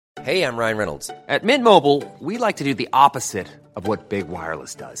Hey, I'm Ryan Reynolds. At Mint Mobile, we like to do the opposite of what Big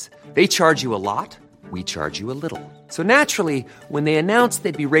Wireless does. They charge you a lot, we charge you a little. So naturally, when they announced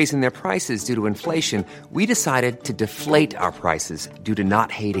they'd be raising their prices due to inflation, we decided to deflate our prices due to not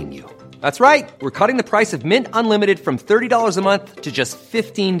hating you. That's right. We're cutting the price of Mint Unlimited from $30 a month to just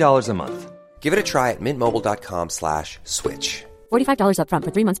 $15 a month. Give it a try at mintmobile.com/switch. $45 up front for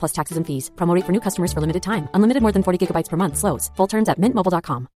 3 months plus taxes and fees. Promo rate for new customers for limited time. Unlimited more than 40 gigabytes per month. Slows full terms at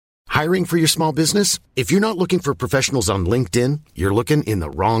mintmobile.com. Hiring for your small business? If you're not looking for professionals on LinkedIn, you're looking in the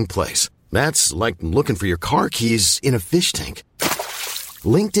wrong place. That's like looking for your car keys in a fish tank.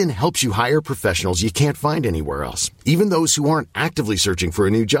 LinkedIn helps you hire professionals you can't find anywhere else, even those who aren't actively searching for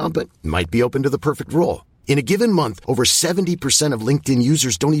a new job but might be open to the perfect role. In a given month, over 70% of LinkedIn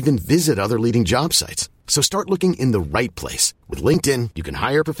users don't even visit other leading job sites. So start looking in the right place. With LinkedIn, you can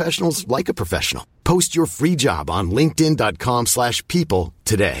hire professionals like a professional. Post your free job on linkedin.com/people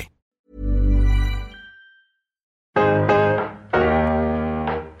today.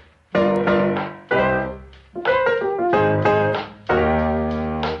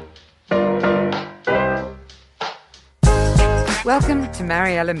 Welcome to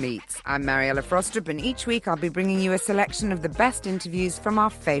Mariella Meets. I'm Mariella Frostrup, and each week I'll be bringing you a selection of the best interviews from our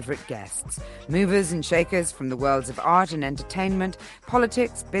favourite guests. Movers and shakers from the worlds of art and entertainment,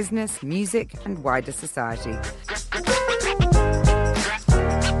 politics, business, music and wider society.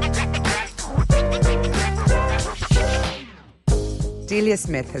 Delia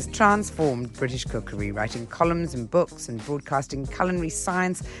Smith has transformed British cookery, writing columns and books and broadcasting culinary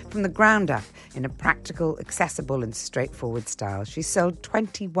science from the ground up in a practical, accessible and straightforward style. She's sold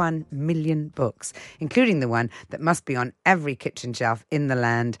 21 million books, including the one that must be on every kitchen shelf in the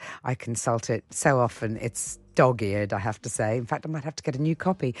land. I consult it so often, it's dog-eared, I have to say. In fact, I might have to get a new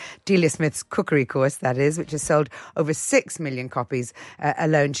copy. Delia Smith's cookery course, that is, which has sold over 6 million copies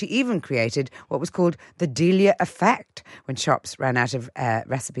alone. She even created what was called the Delia effect when shops ran out of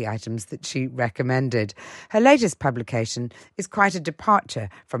recipe items that she recommended. Her latest publication is quite a departure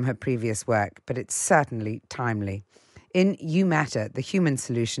from her previous work, but it's certainly timely. In You Matter, the Human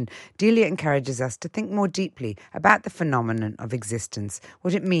Solution, Delia encourages us to think more deeply about the phenomenon of existence,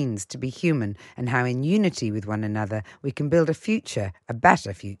 what it means to be human, and how in unity with one another we can build a future, a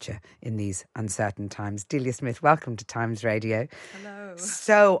better future, in these uncertain times. Delia Smith, welcome to Times Radio. Hello.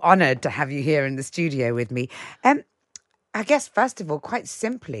 So honoured to have you here in the studio with me. I guess, first of all, quite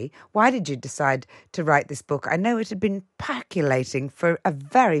simply, why did you decide to write this book? I know it had been percolating for a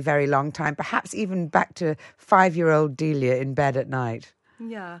very, very long time, perhaps even back to 5-year-old Delia in bed at night.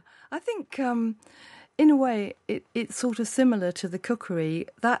 Yeah, I think in a way it's sort of similar to the cookery.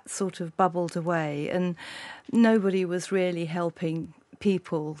 That sort of bubbled away and nobody was really helping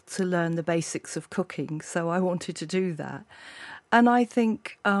people to learn the basics of cooking, so I wanted to do that. And I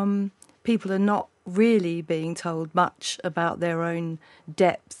think people are not really being told much about their own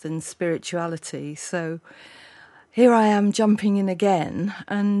depth and spirituality. So here I am jumping in again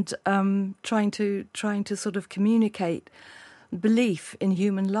and trying to sort of communicate belief in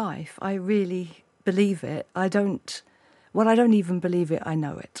human life. I really believe it. I don't even believe it, I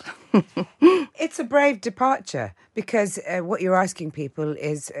know it. It's a brave departure because what you're asking people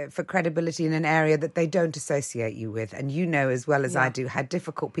is for credibility in an area that they don't associate you with. And you know as well as I do how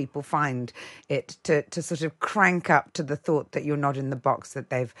difficult people find it to sort of crank up to the thought that you're not in the box that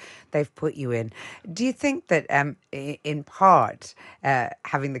they've put you in. Do you think that in part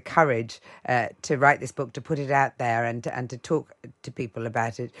having the courage to write this book, to put it out there and to talk to people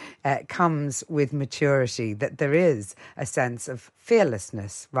about it comes with maturity, that there is a sense of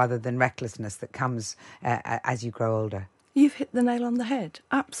fearlessness rather than recklessness that comes as you grow older? You've hit the nail on the head,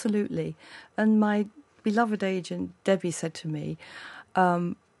 absolutely. And my beloved agent, Debbie, said to me,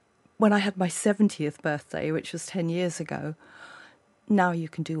 when I had my 70th birthday, which was 10 years ago, now you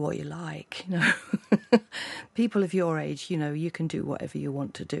can do what you like, you know. People of your age, you know, you can do whatever you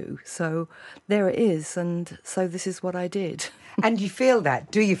want to do. So there it is, and so this is what I did. And you feel that?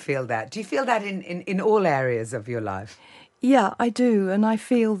 Do you feel that? Do you feel that in all areas of your life? Yeah, I do, and I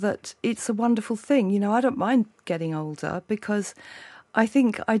feel that it's a wonderful thing. You know, I don't mind getting older because I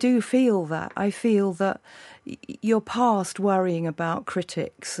think I do feel that. I feel that you're past worrying about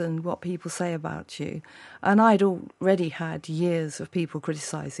critics and what people say about you. And I'd already had years of people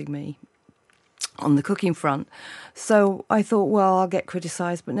criticising me on the cooking front. So I thought, well, I'll get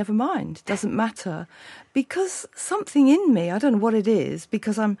criticised, but never mind. It doesn't matter. Because something in me, I don't know what it is,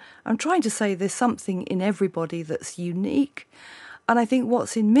 because I'm trying to say there's something in everybody that's unique. And I think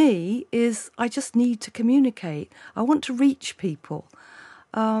what's in me is I just need to communicate. I want to reach people.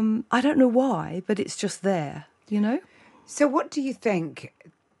 I don't know why, but it's just there, you know? So what do you think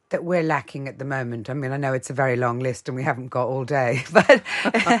that we're lacking at the moment? I mean, I know it's a very long list and we haven't got all day, but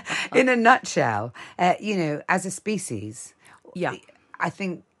in a nutshell, as a species, Yeah. I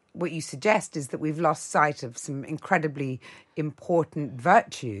think what you suggest is that we've lost sight of some incredibly important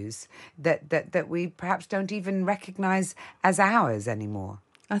virtues that we perhaps don't even recognise as ours anymore.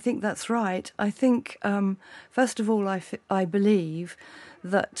 I think that's right. I think, first of all, I believe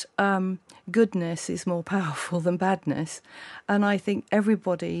that goodness is more powerful than badness. And I think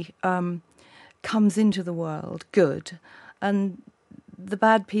everybody comes into the world good, and the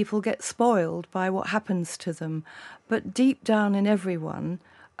bad people get spoiled by what happens to them. But deep down in everyone,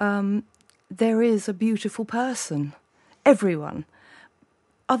 there is a beautiful person. Everyone.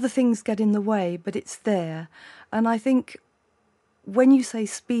 Other things get in the way, but it's there. And I think when you say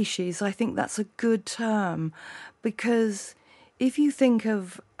species, I think that's a good term, because if you think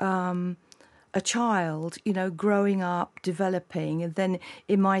of a child, growing up, developing, and then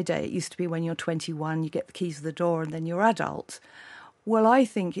in my day, it used to be when you're 21, you get the keys to the door and then you're adult. Well, I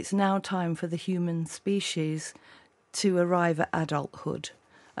think it's now time for the human species to arrive at adulthood.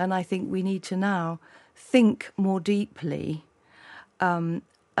 And I think we need to now think more deeply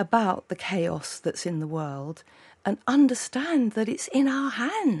about the chaos that's in the world and understand that it's in our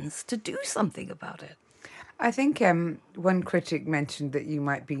hands to do something about it. I think one critic mentioned that you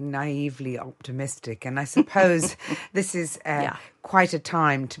might be naively optimistic, and I suppose this is quite a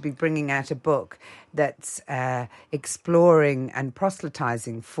time to be bringing out a book that's exploring and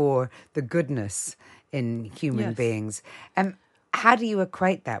proselytising for the goodness in human beings. How do you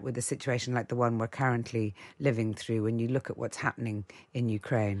equate that with a situation like the one we're currently living through when you look at what's happening in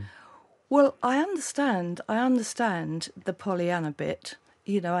Ukraine? Well, I understand the Pollyanna bit.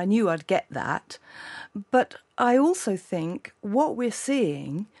 I knew I'd get that. But I also think what we're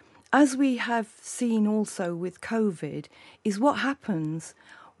seeing, as we have seen also with COVID, is what happens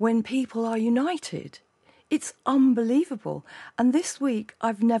when people are united. It's unbelievable. And this week,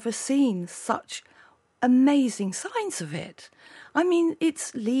 I've never seen such amazing signs of it. I mean,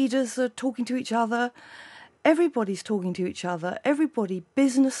 it's leaders are talking to each other. Everybody's talking to each other. Everybody,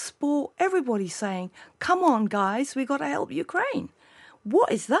 business, sport, everybody's saying, come on, guys, we got to help Ukraine.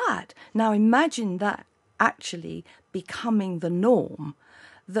 What is that? Now imagine that actually becoming the norm,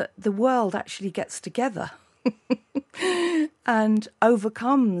 that the world actually gets together and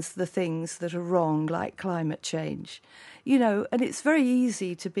overcomes the things that are wrong, like climate change. And it's very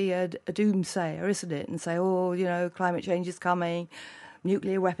easy to be a doomsayer, isn't it? And say, climate change is coming,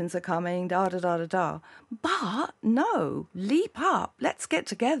 nuclear weapons are coming, da-da-da-da-da. But no, leap up, let's get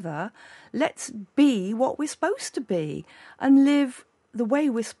together, let's be what we're supposed to be and live the way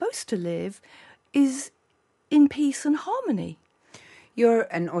we're supposed to live is in peace and harmony. You're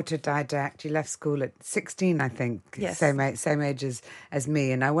an autodidact. You left school at 16, I think. Yes. Same age as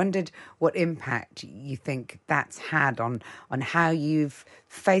me. And I wondered what impact you think that's had on how you've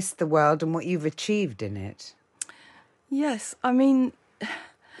faced the world and what you've achieved in it. Yes, I mean,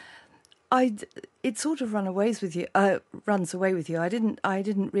 it sort of runs away with you. I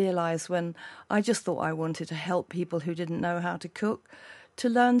didn't realise when I just thought I wanted to help people who didn't know how to cook, to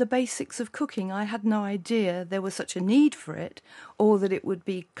learn the basics of cooking. I had no idea there was such a need for it, or that it would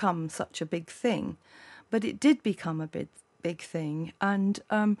become such a big thing. But it did become a big thing, and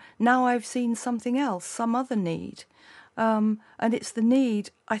now I've seen something else, some other need, and it's the need,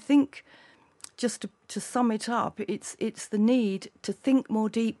 I think. Just to sum it up, it's the need to think more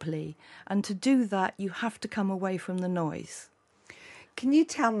deeply, and to do that you have to come away from the noise. Can you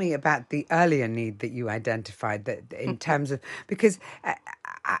tell me about the earlier need that you identified, that in terms of, because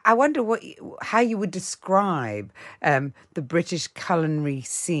I wonder how you would describe the British culinary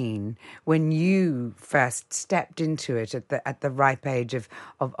scene when you first stepped into it at the ripe age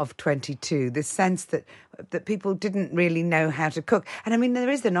of 22. The sense that people didn't really know how to cook. And I mean, there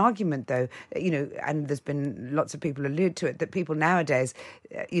is an argument, though, and there's been lots of people allude to it, that people nowadays,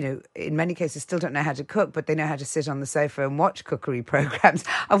 in many cases still don't know how to cook, but they know how to sit on the sofa and watch cookery programs.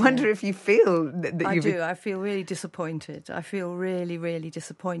 I wonder if you feel that I do. I feel really disappointed. I feel really, really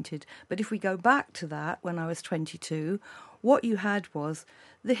disappointed. But if we go back to that, when I was 22, what you had was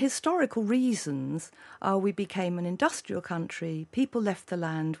the historical reasons are we became an industrial country, people left the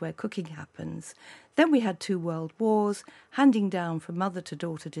land where cooking happens. Then we had 2 world wars, handing down from mother to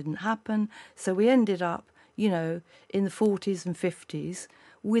daughter didn't happen, so we ended up, in the 40s and 50s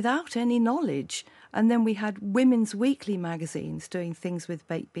without any knowledge. And then we had women's weekly magazines doing things with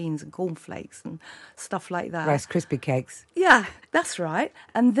baked beans and cornflakes and stuff like that. Rice Krispie cakes. Yeah, that's right.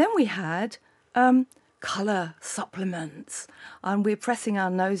 And then we had colour supplements, and we're pressing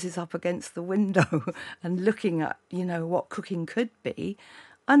our noses up against the window and looking at, what cooking could be.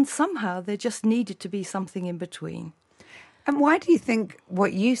 And somehow there just needed to be something in between. And why do you think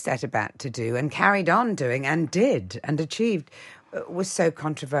what you set about to do and carried on doing and did and achieved was so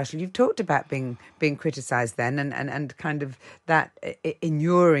controversial? You've talked about being criticised then and kind of that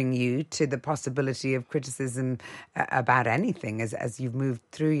inuring you to the possibility of criticism about anything as you've moved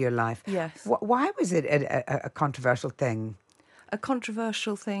through your life. Yes. Why was it a controversial thing? A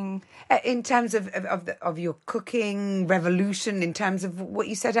controversial thing in terms of your cooking revolution, in terms of what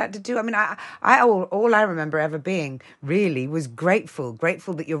you set out to do. I mean, all I remember ever being really was grateful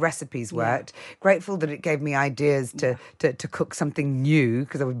that your recipes worked, grateful that it gave me ideas to cook something new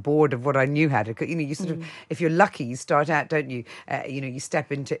because I was bored of what I knew how to cook. You know, you sort of, if you're lucky, you start out, don't you? You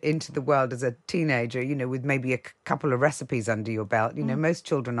step into the world as a teenager, with maybe a couple of recipes under your belt. Most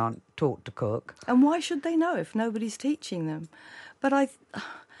children aren't taught to cook. And why should they know if nobody's teaching them? But I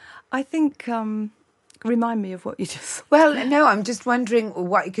think, remind me of what you just said. Well, no, I'm just wondering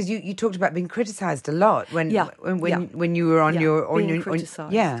why, because you talked about being criticised a lot when you were on your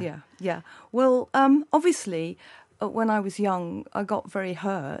criticised. Yeah. Well, obviously, when I was young, I got very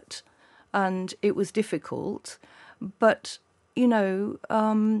hurt, and it was difficult. But the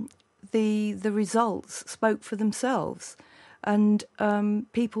results spoke for themselves. And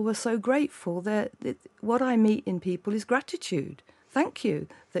people were so grateful that what I meet in people is gratitude. Thank you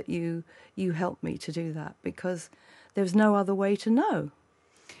that you helped me to do that, because there's no other way to know.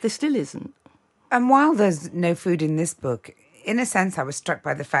 There still isn't. And while there's no food in this book, in a sense, I was struck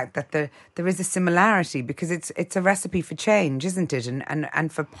by the fact that there is a similarity, because it's a recipe for change, isn't it?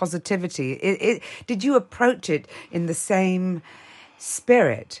 And for positivity. Did you approach it in the same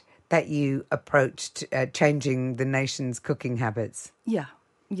spirit that you approached changing the nation's cooking habits? Yeah,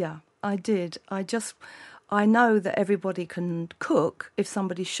 I did. I know that everybody can cook if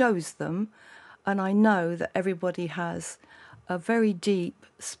somebody shows them, and I know that everybody has a very deep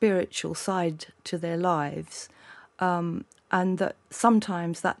spiritual side to their lives, and that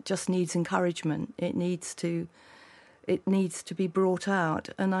sometimes that just needs encouragement. It needs to be brought out,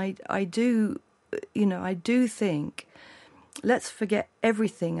 and I do think, let's forget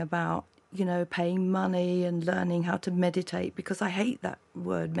everything about, paying money and learning how to meditate, because I hate that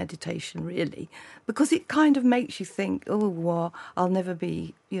word meditation, really, because it kind of makes you think, oh, well, I'll never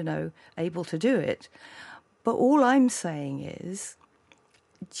be, able to do it. But all I'm saying is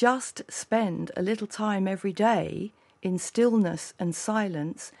just spend a little time every day in stillness and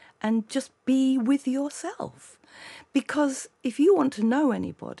silence and just be with yourself. Because if you want to know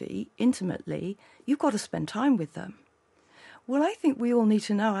anybody intimately, you've got to spend time with them. Well, I think we all need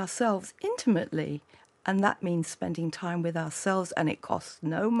to know ourselves intimately, and that means spending time with ourselves, and it costs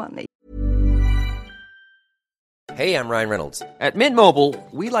no money. Hey, I'm Ryan Reynolds. At Mint Mobile,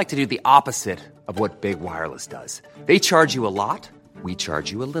 we like to do the opposite of what Big Wireless does. They charge you a lot, we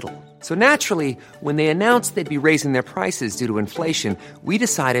charge you a little. So naturally, when they announced they'd be raising their prices due to inflation, we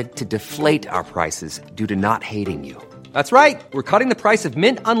decided to deflate our prices due to not hating you. That's right. We're cutting the price of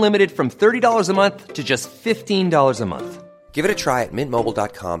Mint Unlimited from $30 a month to just $15 a month. Give it a try at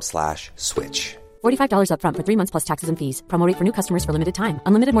mintmobile.com/switch. $45 up front for 3 months plus taxes and fees. Promo rate for new customers for limited time.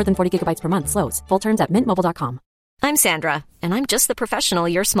 Unlimited more than 40 gigabytes per month. Slows full terms at mintmobile.com. I'm Sandra, and I'm just the professional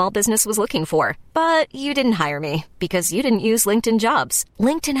your small business was looking for. But you didn't hire me because you didn't use LinkedIn Jobs.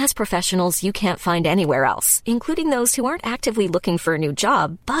 LinkedIn has professionals you can't find anywhere else, including those who aren't actively looking for a new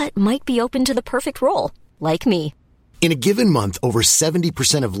job, but might be open to the perfect role, like me. In a given month, over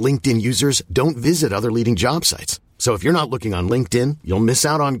 70% of LinkedIn users don't visit other leading job sites. So if you're not looking on LinkedIn, you'll miss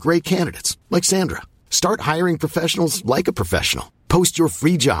out on great candidates like Sandra. Start hiring professionals like a professional. Post your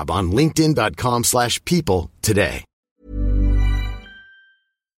free job on linkedin.com/people today.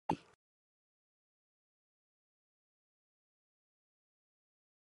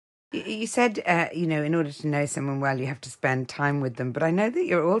 You said, in order to know someone well, you have to spend time with them. But I know that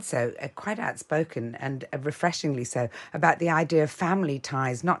you're also quite outspoken, and refreshingly so, about the idea of family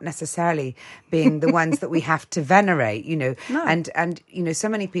ties not necessarily being the ones that we have to venerate, No. And so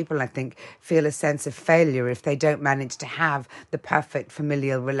many people, I think, feel a sense of failure if they don't manage to have the perfect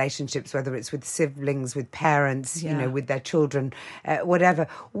familial relationships, whether it's with siblings, with parents, with their children, whatever.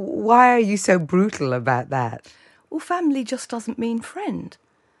 Why are you so brutal about that? Well, family just doesn't mean friend.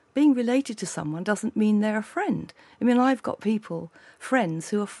 Being related to someone doesn't mean they're a friend. I mean, I've got friends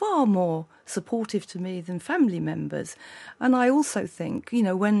who are far more supportive to me than family members. And I also think,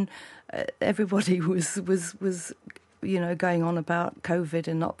 when everybody was going on about COVID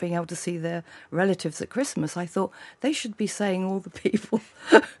and not being able to see their relatives at Christmas, I thought they should be saying all the people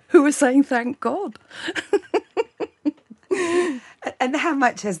who were saying thank God. And how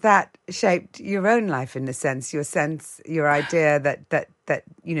much has that shaped your own life, in a sense, your idea that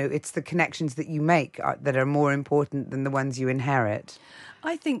it's the connections that you make that are more important than the ones you inherit?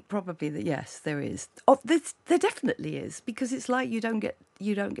 I think probably that yes, there is. There definitely is, because it's like you don't get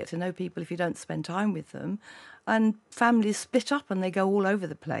to know people if you don't spend time with them, and families split up and they go all over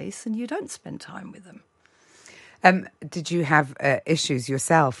the place, and you don't spend time with them. Did you have issues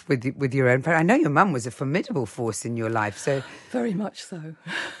yourself with your own? I know your mum was a formidable force in your life, so Very much so.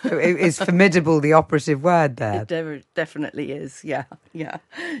 is formidable the operative word there? It definitely is. Yeah.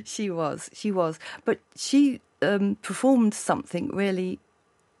 She was, but she performed something really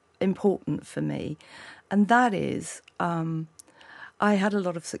important for me, and that is I had a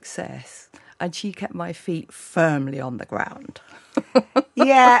lot of success, and she kept my feet firmly on the ground.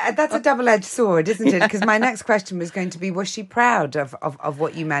 Yeah, that's a double-edged sword, isn't it? Because my next question was going to be, was she proud of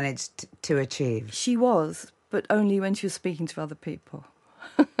what you managed to achieve? She was, but only when she was speaking to other people.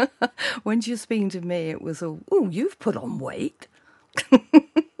 When she was speaking to me, it was all, "Oh, you've put on weight."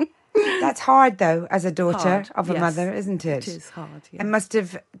 That's hard, though, as a daughter Hard, of a yes. mother, isn't it? It is hard, yeah. It must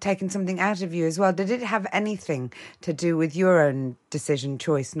have taken something out of you as well. Did it have anything to do with your own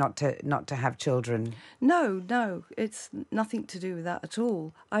choice not to have children? No, it's nothing to do with that at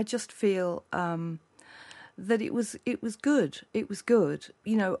all. I just feel that it was good. It was good.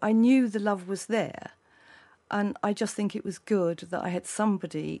 I knew the love was there, and I just think it was good that I had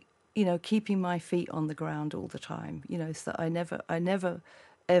somebody, keeping my feet on the ground all the time. So that I never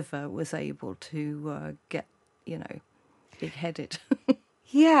ever was able to get, big-headed.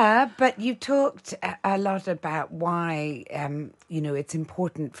 Yeah, but you talked a lot about why, it's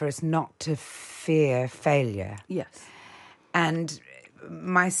important for us not to fear failure. Yes. And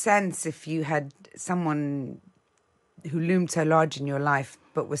my sense, if you had someone who loomed so large in your life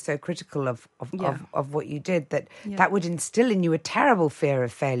but was so critical of what you did, that would instill in you a terrible fear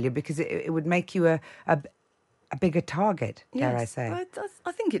of failure, because it would make you a bigger target, dare I say.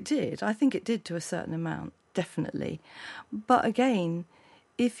 I think it did. I think it did to a certain amount, definitely. But again,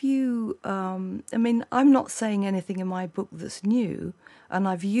 if you... I'm not saying anything in my book that's new, and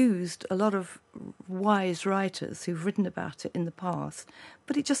I've used a lot of wise writers who've written about it in the past,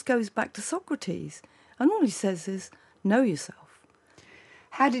 but it just goes back to Socrates. And all he says is, know yourself.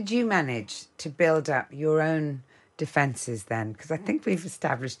 How did you manage to build up your own defences then? Because I think we've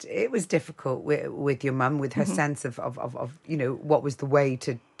established it was difficult with your mum, with her sense of what was the way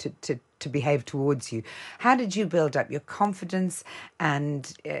to behave towards you. How did you build up your confidence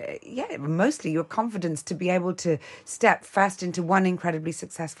and mostly your confidence to be able to step first into one incredibly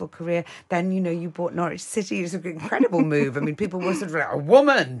successful career, then you bought Norwich City? It's an incredible move. I mean, people were sort of like, a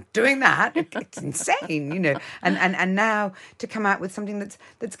woman doing that, it's insane, and now to come out with something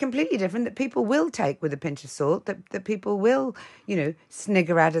that's completely different, that people will take with a pinch of salt, that people will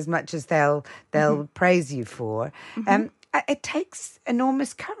snigger at as much as they'll praise you for. It takes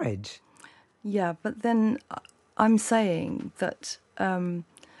enormous courage. Yeah, but then I'm saying that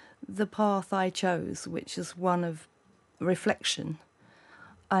the path I chose, which is one of reflection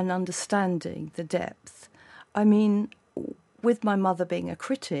and understanding the depth. I mean, with my mother being a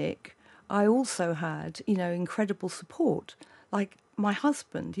critic, I also had, incredible support. Like my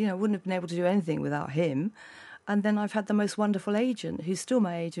husband, wouldn't have been able to do anything without him. And then I've had the most wonderful agent, who's still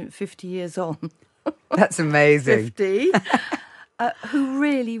my agent 50 years on. That's amazing. 50. Who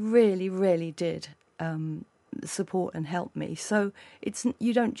really, really, really did support and help me. So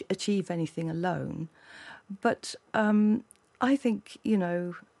you don't achieve anything alone. But I think,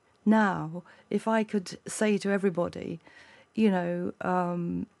 now, if I could say to everybody,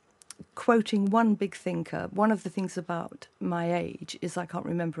 quoting one big thinker, one of the things about my age is I can't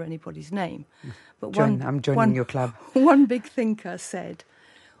remember anybody's name. But I'm joining your club. One big thinker said,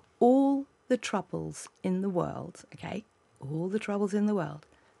 all the troubles in the world, all the troubles in the world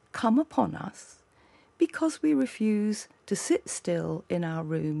come upon us because we refuse to sit still in our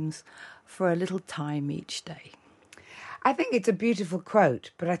rooms for a little time each day. I think it's a beautiful quote,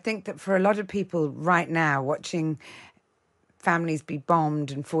 but I think that for a lot of people right now, watching families be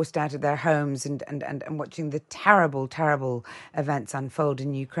bombed and forced out of their homes and watching the terrible, terrible events unfold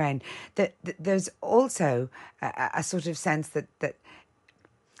in Ukraine, that there's also a sort of sense that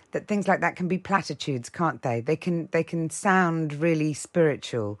things like that can be platitudes, can't they? They can sound really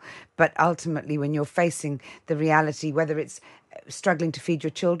spiritual, but ultimately when you're facing the reality, whether it's struggling to feed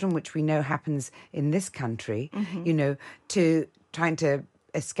your children, which we know happens in this country, to trying to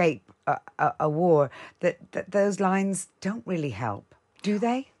escape a war, that those lines don't really help, do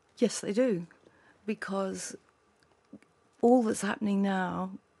they? Yes, they do, because all that's happening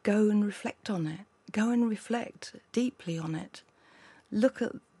now, go and reflect on it. Go and reflect deeply on it. Look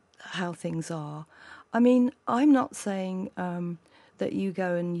at how things are. I mean, I'm not saying that you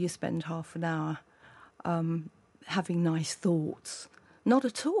go and you spend half an hour having nice thoughts. Not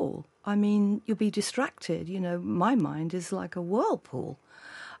at all. I mean, you'll be distracted. You know, my mind is like a whirlpool.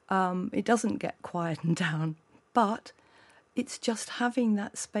 It doesn't get quietened down, but it's just having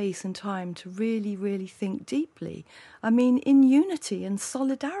that space and time to really, really think deeply. I mean, in unity and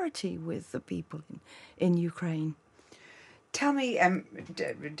solidarity with the people in Ukraine. Tell me,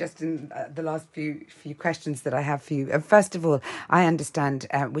 just in the last few questions that I have for you. First of all, I understand,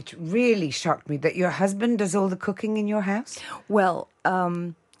 which really shocked me, that your husband does all the cooking in your house? Well,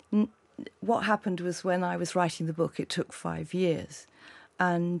 what happened was when I was writing the book, it took 5 years.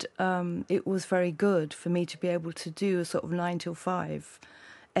 And it was very good for me to be able to do a sort of 9 till 5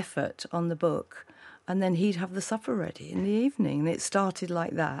 effort on the book. And then he'd have the supper ready in the evening. And it started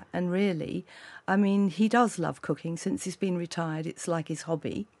like that. And really, I mean, he does love cooking. Since he's been retired, it's like his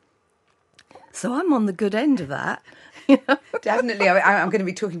hobby. So I'm on the good end of that. Definitely. I'm going to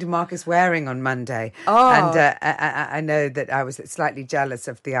be talking to Marcus Waring on Monday. Oh. And I know that I was slightly jealous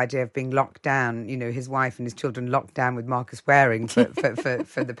of the idea of being locked down. You know, his wife and his children locked down with Marcus Waring for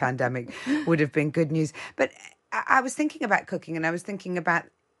the pandemic would have been good news. But I was thinking about cooking, and I was thinking about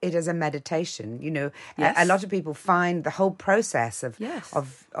it as a meditation. You know, yes. A lot of people find the whole process of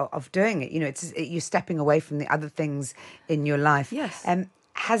doing it. You know, you're stepping away from the other things in your life. Yes.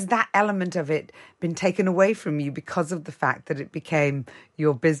 Has that element of it been taken away from you because of the fact that it became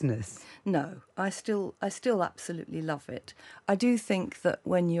your business? No, I still absolutely love it. I do think that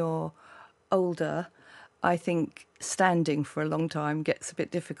when you're older, I think standing for a long time gets a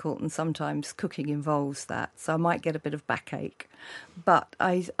bit difficult, and sometimes cooking involves that. So I might get a bit of backache. But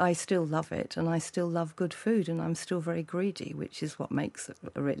I still love it, and I still love good food, and I'm still very greedy, which is what makes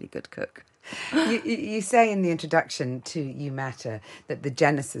a really good cook. You say in the introduction to You Matter that the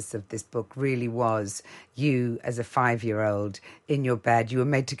genesis of this book really was you as a 5-year-old in your bed. You were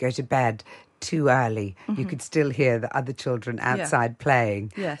made to go to bed too early. Mm-hmm. You could still hear the other children outside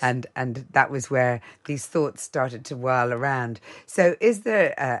playing. Yes. And that was where these thoughts started to whirl around. So is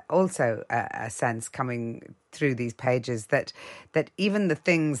there also a sense coming through these pages that even the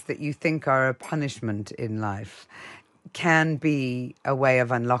things that you think are a punishment in life can be a way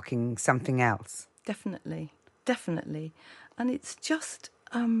of unlocking something else? Definitely. And it's just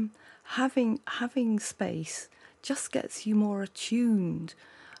having space just gets you more attuned.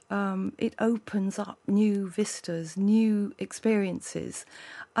 It opens up new vistas, new experiences,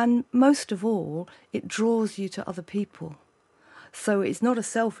 and most of all, it draws you to other people. So it's not a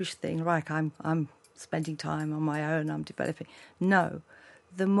selfish thing, right? I'm spending time on my own, I'm developing. No,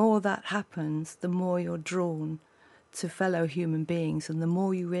 the more that happens, the more you're drawn to fellow human beings, and the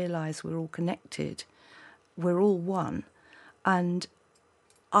more you realise we're all connected, we're all one. And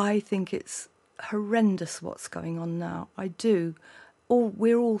I think it's horrendous what's going on now. I do.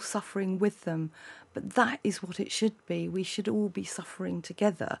 We're all suffering with them, but that is what it should be. We should all be suffering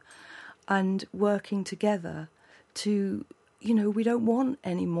together and working together to, you know, we don't want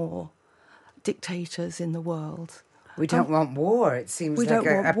any more dictators in the world. We don't want war. It seems like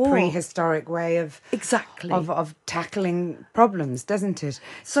a prehistoric way of of tackling problems, doesn't it?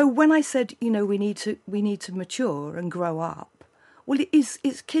 So when I said, you know, we need to mature and grow up, well,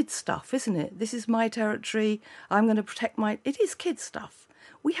 it's kid stuff, isn't it? This is my territory. I'm going to protect it is kid stuff.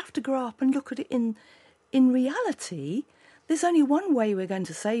 We have to grow up and look at it in reality. There's only one way we're going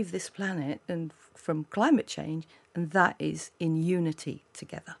to save this planet and from climate change, and that is in unity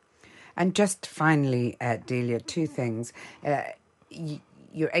together. And just finally, Delia, two things.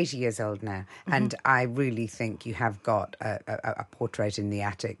 You're 80 years old now, and I really think you have got a portrait in the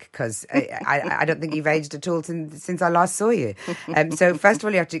attic, because I don't think you've aged at all since I last saw you. So first of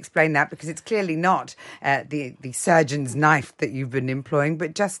all, you have to explain that, because it's clearly not the surgeon's knife that you've been employing,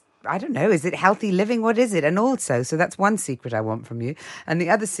 but just, I don't know, is it healthy living? What is it? And also, so that's one secret I want from you. And the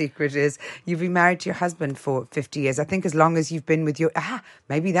other secret is you've been married to your husband for 50 years. I think as long as you've been with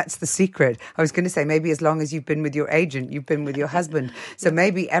maybe that's the secret. I was going to say maybe as long as you've been with your agent, you've been with your husband. So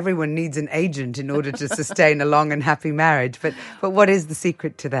maybe everyone needs an agent in order to sustain a long and happy marriage. But what is the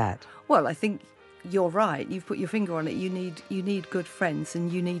secret to that? Well, I think you're right. You've put your finger on it. You need good friends,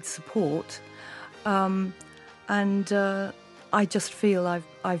 and you need support. I just feel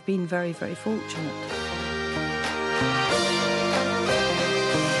I've been very, very fortunate.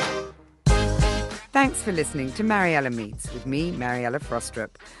 Thanks for listening to Mariella Meets with me, Mariella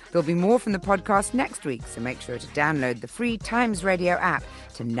Frostrup. There'll be more from the podcast next week, so make sure to download the free Times Radio app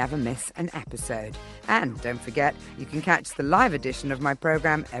to never miss an episode. And don't forget, you can catch the live edition of my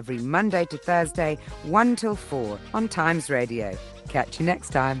programme every Monday to Thursday, 1 till 4 on Times Radio. Catch you next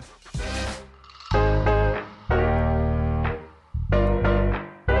time.